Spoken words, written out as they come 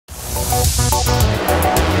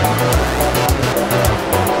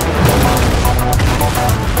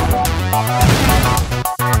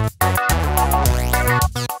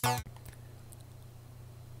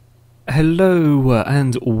Hello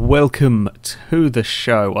and welcome to the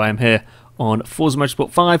show. I am here on Forza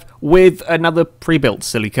Motorsport 5 with another pre-built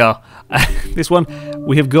silly car. This one,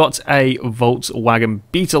 we have got a Volkswagen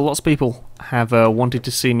Beetle. Lots of people have wanted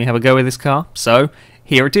to see me have a go with this car, so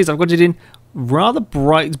here it is. I've got it in rather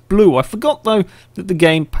bright blue. I forgot though that the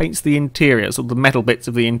game paints the interior, sort of the metal bits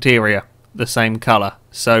of the interior, the same colour.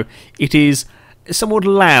 So it is somewhat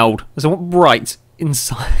loud, somewhat bright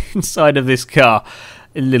inside of this car.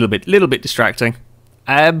 A little bit distracting.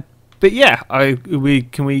 But yeah,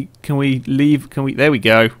 can we leave? There we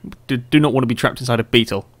go. Do not want to be trapped inside a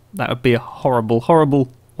Beetle. That would be a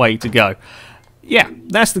horrible way to go. Yeah,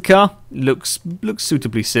 that's the car. Looks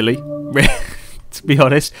suitably silly, to be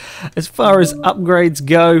honest. As far as upgrades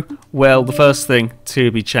go, well, the first thing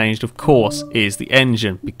to be changed, of course, is the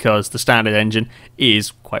engine, because the standard engine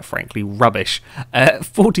is, quite frankly, rubbish.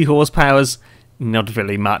 40 horsepower's not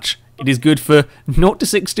very much. It is good for 0 to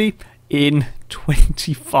 60 in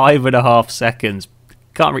 25.5 seconds.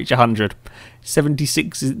 Can't reach 100.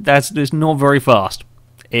 76, that's not very fast.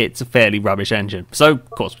 It's a fairly rubbish engine. So, of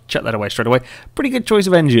course, chuck that away straight away. Pretty good choice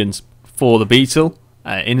of engines for the Beetle.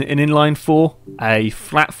 In inline 4, a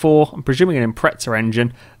flat 4, I'm presuming an Impreza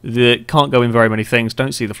engine that can't go in very many things.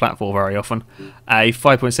 Don't see the flat 4 very often. A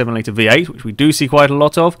 5.7 litre V8, which we do see quite a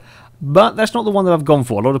lot of. But that's not the one that I've gone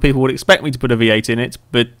for. A lot of people would expect me to put a V8 in it,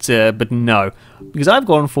 but no. Because I've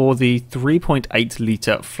gone for the 3.8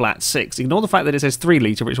 litre flat 6. Ignore the fact that it says 3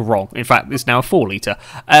 litre, it's wrong. In fact, it's now a 4 litre.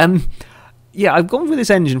 Yeah, I've gone for this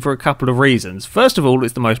engine for a couple of reasons. First of all,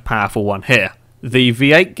 it's the most powerful one here. The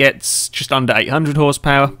V8 gets just under 800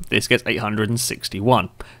 horsepower. This gets 861.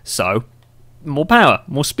 So, more power,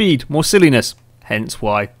 more speed, more silliness. Hence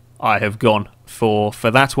why I have gone for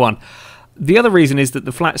that one. The other reason is that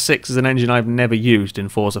the flat 6 is an engine I've never used in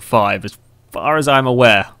Forza 5, as far as I'm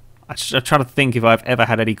aware. I try to think if I've ever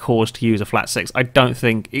had any cause to use a flat 6. I don't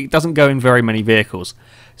think. It doesn't go in very many vehicles.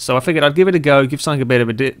 So I figured I'd give it a go, give something a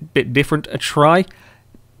bit different a try,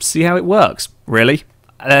 see how it works, really.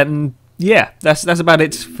 Yeah, that's about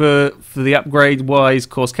it for the upgrade-wise. Of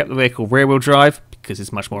course, kept the vehicle rear-wheel drive, because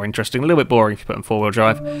it's much more interesting. A little bit boring if you put in four-wheel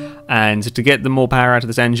drive. And to get the more power out of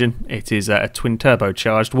this engine, it is a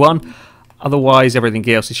twin-turbocharged one. Otherwise, everything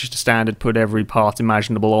else is just a standard, put every part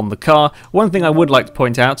imaginable on the car. One thing I would like to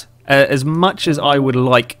point out, as much as I would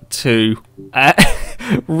like to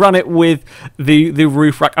run it with the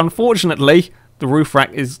roof rack, unfortunately, the roof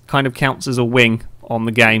rack kind of counts as a wing on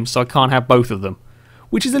the game, so I can't have both of them,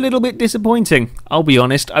 which is a little bit disappointing. I'll be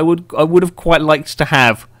honest, I would have quite liked to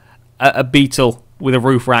have a Beetle with a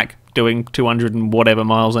roof rack doing 200 and whatever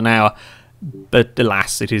miles an hour. But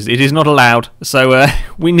alas, it is not allowed, so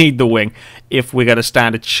we need the wing if we're going to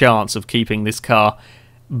stand a chance of keeping this car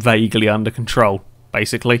vaguely under control,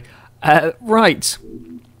 basically. Right,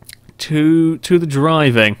 to the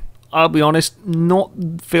driving. I'll be honest, not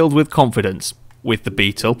filled with confidence with the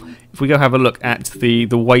Beetle. If we go have a look at the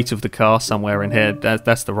weight of the car somewhere in here,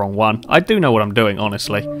 that's the wrong one. I do know what I'm doing,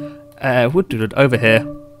 honestly. Over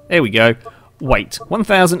here, there we go. Weight,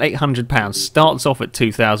 1,800 pounds, starts off at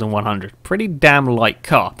 2,100. Pretty damn light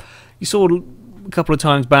car. You saw a couple of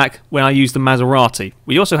times back when I used the Maserati.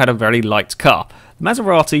 We also had a very light car. The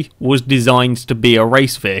Maserati was designed to be a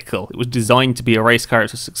race vehicle. It was designed to be a race car.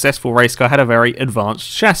 It's a successful race car, had a very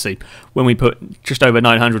advanced chassis. When we put just over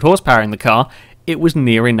 900 horsepower in the car, it was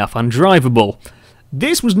near enough undrivable.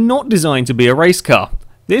 This was not designed to be a race car.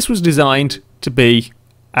 This was designed to be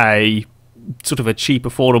a sort of a cheap,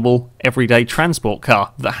 affordable, everyday transport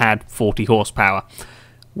car that had 40 horsepower.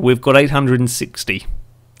 We've got 860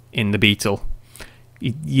 in the Beetle.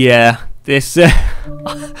 Yeah, this...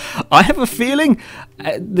 I have a feeling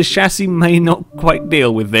the chassis may not quite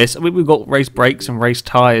deal with this. I mean, we've got race brakes and race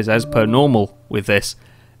tyres as per normal with this,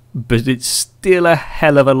 but it's still a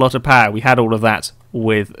hell of a lot of power. We had all of that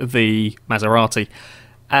with the Maserati.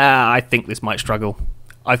 I think this might struggle.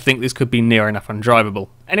 I think this could be near enough undrivable.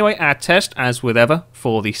 Anyway, our test, as with ever,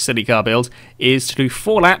 for the silly car build, is to do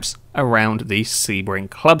 4 laps around the Sebring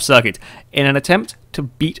Club Circuit in an attempt to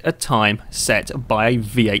beat a time set by a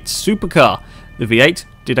V8 supercar. The V8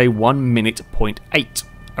 did a 1 minute .8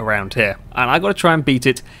 around here, and I got to try and beat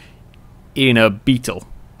it in a Beetle.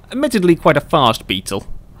 Admittedly, quite a fast Beetle.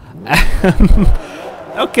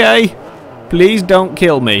 Okay, please don't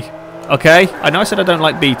kill me. Okay, I know I said I don't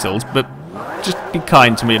like Beetles, but just be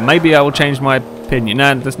kind to me. Maybe I will change my opinion.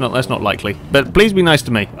 No, that's not likely. But please be nice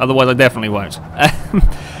to me. Otherwise, I definitely won't.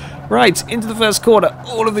 Right, into the first corner.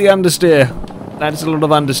 All of the understeer. That's a lot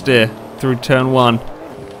of understeer through turn 1.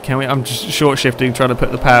 Can we? I'm just short shifting, trying to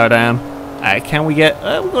put the power down. Can we get?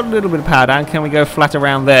 We've got a little bit of power down. Can we go flat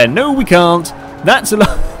around there? No, we can't. That's a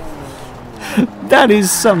lot. That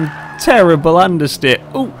is some terrible understeer.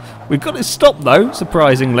 Oh, we've got to stop though,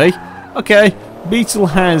 surprisingly. Okay, Beetle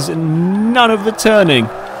has none of the turning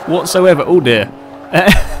whatsoever. Oh dear.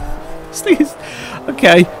 This thing is...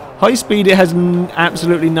 Okay, high speed it has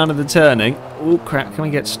absolutely none of the turning. Oh crap, can we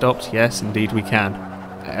get stopped? Yes, indeed we can.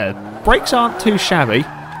 Brakes aren't too shabby.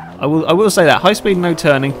 I will say that. High speed, no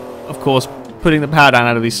turning. Of course, putting the power down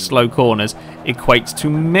out of these slow corners equates to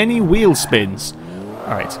many wheel spins.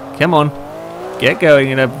 Alright, come on. Get going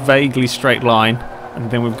in a vaguely straight line. And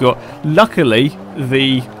then we've got, luckily,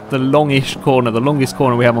 the longish corner, the longest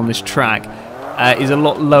corner we have on this track, is a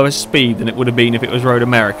lot lower speed than it would have been if it was Road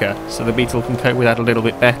America. So the Beetle can cope with that a little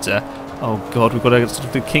bit better. Oh god, we've got a sort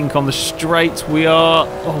of the kink on the straight. We are...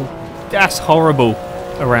 Oh, that's horrible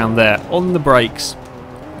around there. On the brakes.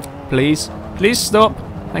 Please. Please stop.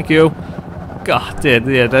 Thank you. God,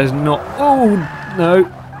 dear, there's not... Oh, no.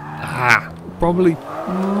 Ah, probably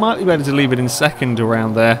might be better to leave it in second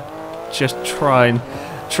around there. Just try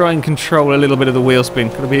and control a little bit of the wheel spin.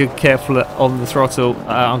 Got to be careful on the throttle.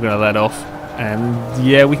 I'm going to let off. And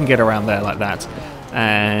yeah, we can get around there like that.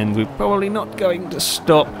 And we're probably not going to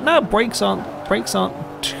stop. No, brakes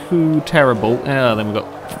aren't too terrible. Then we've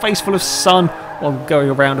got a face full of sun while going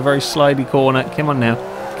around a very slidey corner. Come on now.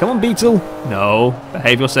 Come on, Beetle. No,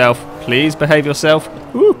 behave yourself. Please behave yourself.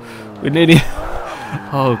 Woo, we're nearly...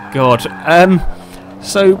 Oh, God.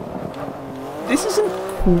 So, this isn't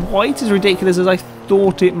quite as ridiculous as I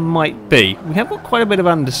thought it might be. We have got quite a bit of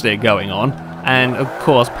understeer going on, and of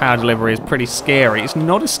course power delivery is pretty scary. It's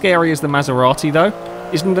not as scary as the Maserati though.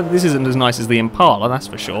 This isn't as nice as the Impala, that's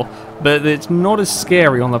for sure, but it's not as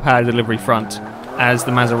scary on the power delivery front as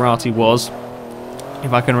the Maserati was,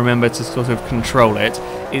 if I can remember to sort of control it.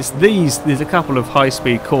 There's a couple of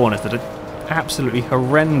high-speed corners that are absolutely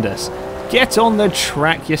horrendous. Get on the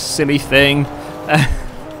track, you silly thing.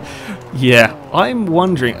 Yeah, I'm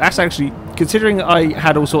wondering, that's actually, considering I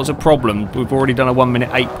had all sorts of problems, we've already done a 1 minute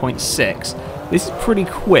 8.6, this is pretty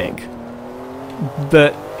quick,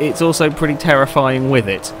 but it's also pretty terrifying with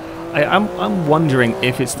it. I'm wondering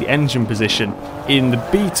if it's the engine position in the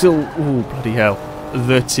Beetle, oh bloody hell,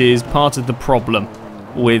 that is part of the problem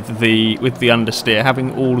with the understeer.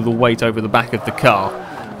 Having all of the weight over the back of the car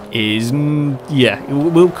is, yeah, it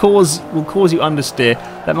will cause you understeer.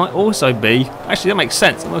 That might also be, actually that makes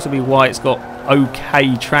sense, it might also be why it's got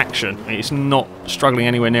okay traction. It's not struggling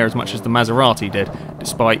anywhere near as much as the Maserati did,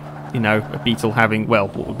 despite, you know, a Beetle having, well,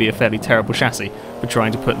 what would be a fairly terrible chassis for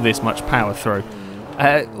trying to put this much power through.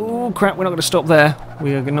 Oh crap, we're not going to stop there.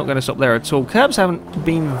 We are not going to stop there at all. Curbs haven't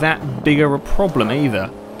been that bigger a problem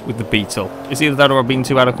either with the Beetle. It's either that or I've been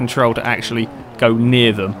too out of control to actually go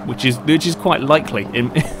near them, which is quite likely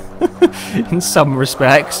in in some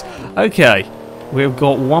respects. Okay, we've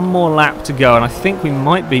got one more lap to go, and I think we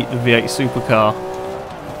might beat the V8 supercar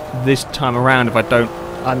this time around if I don't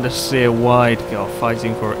understeer wide. God,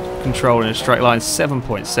 fighting for control in a straight line.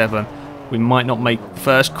 7.7. We might not make the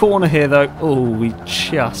first corner here though. Oh, we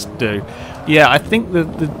just do. Yeah, I think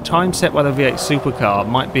the time set by the V8 supercar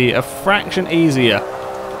might be a fraction easier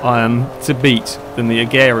to beat than the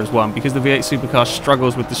Agera's one, because the V8 supercar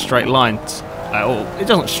struggles with the straight lines. Or it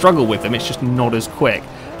doesn't struggle with them, it's just not as quick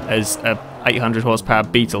as a 800 horsepower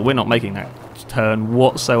Beetle. We're not making that turn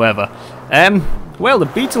whatsoever. Well, the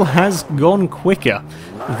Beetle has gone quicker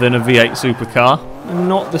than a V8 supercar.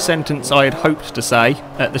 Not the sentence I had hoped to say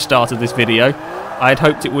at the start of this video. I had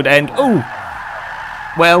hoped it would end. Oh,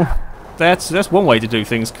 well, that's one way to do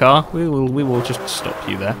things, car. We will just stop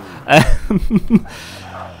you there.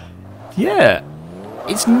 Yeah,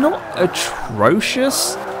 it's not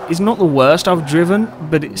atrocious. It's not the worst I've driven,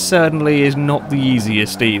 but it certainly is not the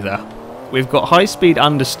easiest either. We've got high-speed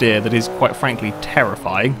understeer that is, quite frankly,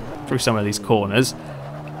 terrifying through some of these corners.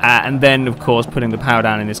 And then, of course, putting the power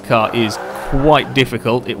down in this car is quite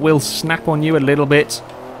difficult. It will snap on you a little bit.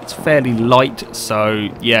 It's fairly light, so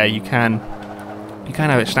yeah, you can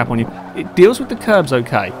have it snap on you. It deals with the curbs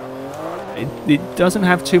okay. It doesn't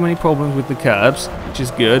have too many problems with the curbs, which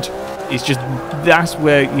is good. It's just, that's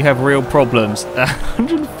where you have real problems.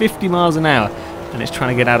 150 miles an hour, and it's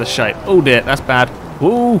trying to get out of shape. Oh dear, that's bad.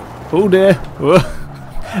 Ooh, oh dear. Ooh.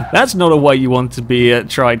 That's not a way you want to be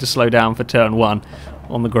trying to slow down for turn 1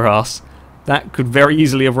 on the grass. That could very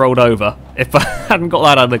easily have rolled over if I hadn't got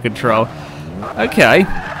that under control. Okay,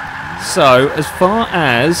 so as far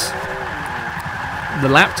as the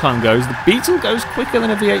lap time goes, the Beetle goes quicker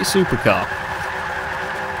than a V8 supercar.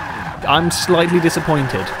 I'm slightly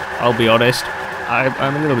disappointed, I'll be honest.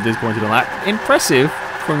 I'm a little bit disappointed on that. Impressive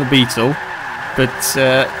from the Beetle, but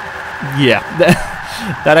yeah,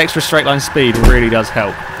 that extra straight line speed really does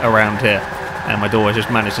help around here. And my door has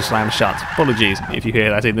just managed to slam shut. Apologies if you hear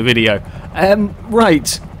that in the video.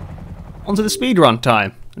 Right, onto the speedrun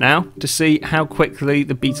time now to see how quickly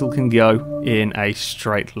the Beetle can go in a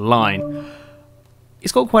straight line.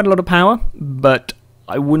 It's got quite a lot of power, but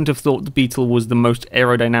I wouldn't have thought the Beetle was the most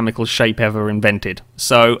aerodynamical shape ever invented.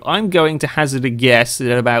 So I'm going to hazard a guess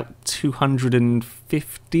at about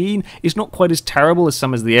 215. It's not quite as terrible as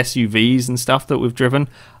some of the SUVs and stuff that we've driven.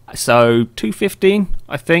 So 215,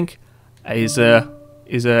 I think, is a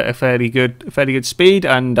fairly good speed.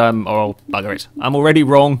 And oh, bugger it, I'm already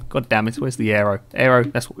wrong. God damn it! Where's the aero? Aero,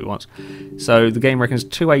 that's what we want. So the game reckons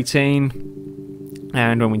 218,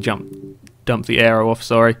 and when we dump the aero off,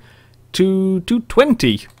 sorry.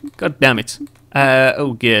 220. God damn it.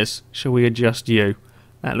 Oh, gears. Shall we adjust you?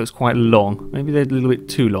 That looks quite long. Maybe they're a little bit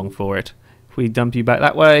too long for it. If we dump you back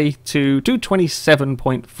that way to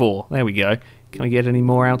 227.4. There we go. Can we get any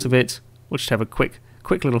more out of it? We'll just have a quick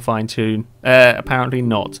little fine tune. Apparently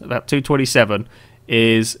not. About 227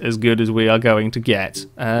 is as good as we are going to get.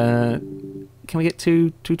 Can we get to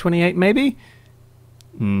 228 maybe?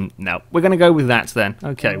 No, we're going to go with that then.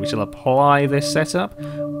 Okay, we shall apply this setup.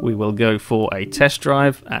 We will go for a test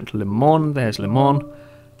drive at Le Mans. There's Le Mans.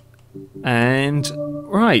 And,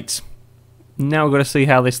 right. Now we've got to see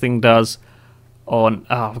how this thing does on...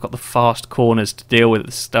 Oh, I've got the fast corners to deal with at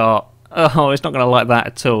the start. Oh, it's not going to like that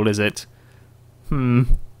at all, is it?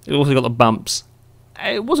 It also got the bumps.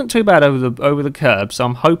 It wasn't too bad over the curb, so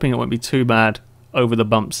I'm hoping it won't be too bad over the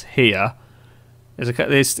bumps here.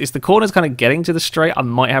 It's the corners kind of getting to the straight. I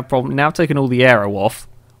might have a problem. Now I've taken all the aero off,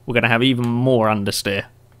 we're going to have even more understeer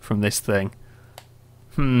from this thing.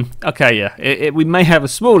 Okay, yeah. We may have a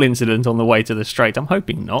small incident on the way to the straight. I'm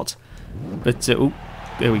hoping not. But, oh,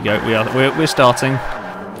 there we go. We're starting.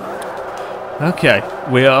 Okay,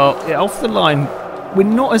 we are off the line. We're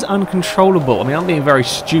not as uncontrollable. I mean, I'm being very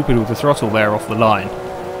stupid with the throttle there off the line.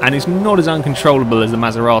 And it's not as uncontrollable as the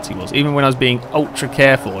Maserati was. Even when I was being ultra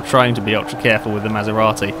careful, or trying to be ultra careful with the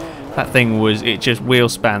Maserati, that thing was, it just wheel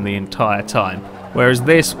span the entire time. Whereas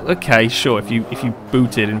this, okay, sure, if you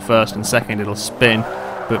boot it in first and second, it'll spin.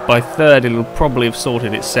 But by third, it'll probably have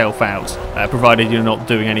sorted itself out, provided you're not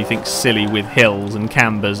doing anything silly with hills and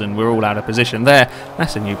cambers, and we're all out of position there.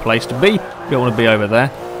 That's a new place to be. You don't want to be over there.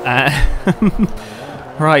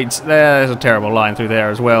 Right, there's a terrible line through there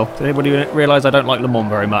as well. Does anybody realise I don't like Le Mans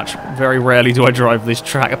very much? Very rarely do I drive this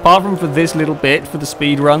track. Apart from for this little bit, for the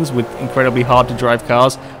speed runs with incredibly hard to drive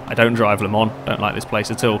cars, I don't drive Le Mans. Don't like this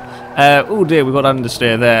place at all. Oh dear, we've got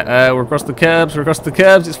understeer there. We're across the curbs,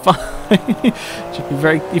 it's fine. Should be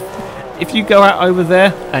very... If you go out over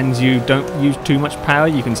there and you don't use too much power,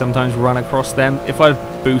 you can sometimes run across them. If I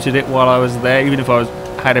booted it while I was there, even if I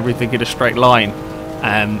had everything in a straight line,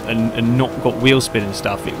 and not got wheel spin and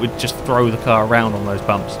stuff, it would just throw the car around on those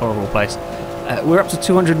bumps. Horrible place. We're up to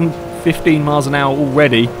 215 miles an hour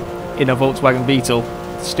already in a Volkswagen Beetle.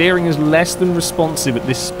 Steering is less than responsive at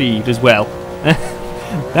this speed as well.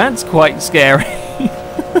 That's quite scary.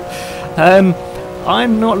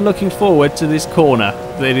 I'm not looking forward to this corner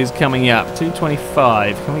that is coming up.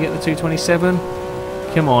 225. Can we get the 227?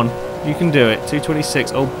 Come on, you can do it.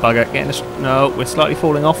 226. Oh bugger! No, we're slightly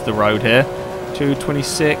falling off the road here.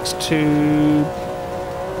 226,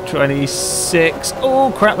 226.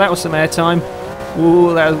 Oh crap, that was some airtime. Ooh,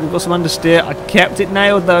 we've got some understeer. I kept it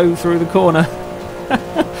nailed though through the corner.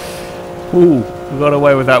 Ooh, we got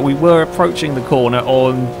away with that. We were approaching the corner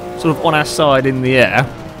on our side in the air.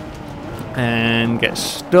 And get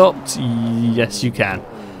stopped. Yes, you can.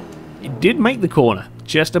 It did make the corner,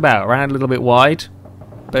 just about. Ran a little bit wide,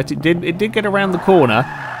 but it did get around the corner.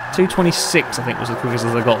 226, I think, was the quickest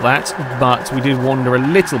as I got that, but we did wander a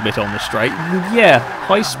little bit on the straight. Yeah,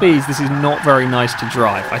 high speeds, this is not very nice to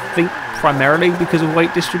drive. I think primarily because of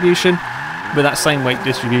weight distribution, but that same weight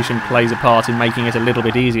distribution plays a part in making it a little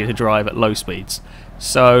bit easier to drive at low speeds.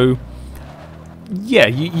 So, yeah,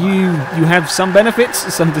 you have some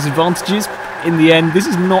benefits, some disadvantages. In the end, this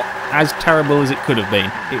is not as terrible as it could have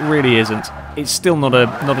been. It really isn't. It's still not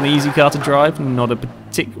an easy car to drive, not a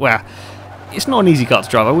particular... Well, it's not an easy car to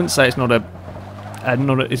drive. I wouldn't say it's not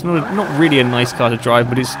really a nice car to drive,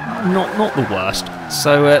 but it's not the worst.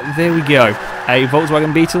 So there we go. A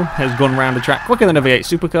Volkswagen Beetle has gone round the track quicker than a V8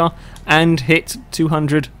 supercar and hit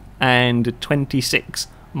 226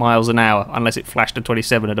 miles an hour, unless it flashed to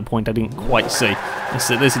 27 at a point I didn't quite see.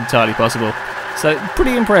 This is entirely possible. So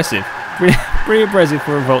pretty impressive. Pretty impressive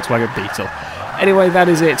for a Volkswagen Beetle. Anyway, that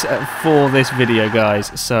is it for this video,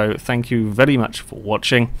 guys. So thank you very much for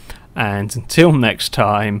watching. And until next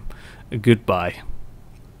time, goodbye.